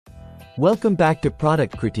Welcome back to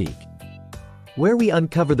Product Critique, where we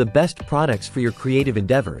uncover the best products for your creative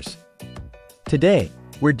endeavors. Today,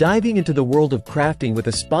 we're diving into the world of crafting with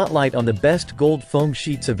a spotlight on the best gold foam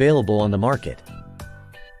sheets available on the market.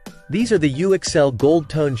 These are the uxcell Gold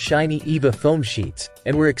Tone Shiny EVA foam sheets,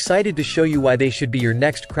 and we're excited to show you why they should be your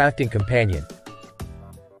next crafting companion.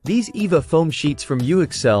 These EVA foam sheets from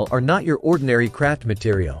uxcell are not your ordinary craft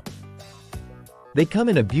material. They come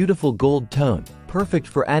in a beautiful gold tone, perfect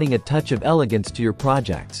for adding a touch of elegance to your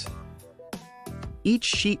projects. Each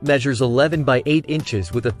sheet measures 11 by 8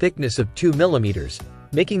 inches with a thickness of 2 mm,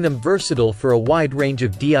 making them versatile for a wide range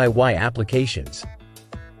of DIY applications.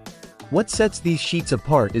 What sets these sheets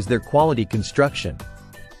apart is their quality construction.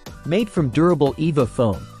 Made from durable EVA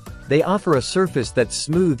foam, they offer a surface that's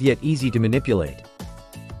smooth yet easy to manipulate.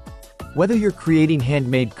 Whether you're creating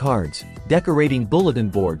handmade cards, decorating bulletin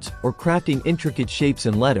boards, or crafting intricate shapes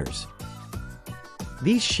and letters,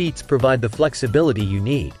 these sheets provide the flexibility you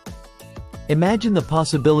need. Imagine the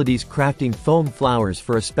possibilities crafting foam flowers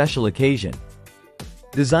for a special occasion,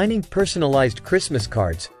 designing personalized Christmas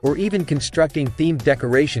cards, or even constructing themed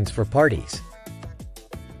decorations for parties.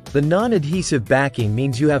 The non-adhesive backing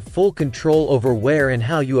means you have full control over where and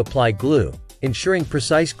how you apply glue, ensuring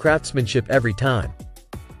precise craftsmanship every time.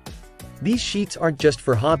 These sheets aren't just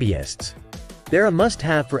for hobbyists. They're a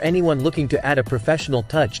must-have for anyone looking to add a professional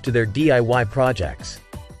touch to their DIY projects.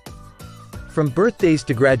 From birthdays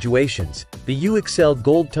to graduations, the uxcell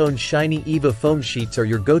Gold Tone Shiny EVA foam sheets are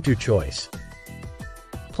your go-to choice.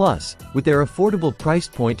 Plus, with their affordable price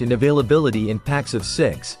point and availability in packs of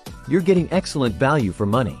 6, you're getting excellent value for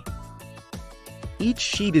money. Each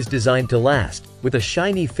sheet is designed to last, with a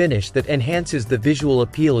shiny finish that enhances the visual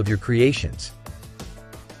appeal of your creations.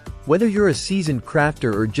 Whether you're a seasoned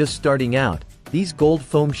crafter or just starting out, these gold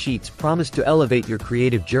foam sheets promise to elevate your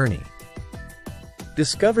creative journey.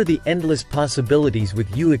 Discover the endless possibilities with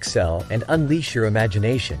uxcell and unleash your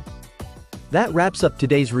imagination. That wraps up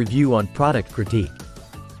today's review on Product Critique.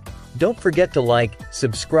 Don't forget to like,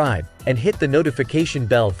 subscribe, and hit the notification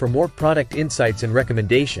bell for more product insights and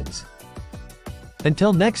recommendations.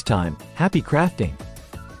 Until next time, happy crafting!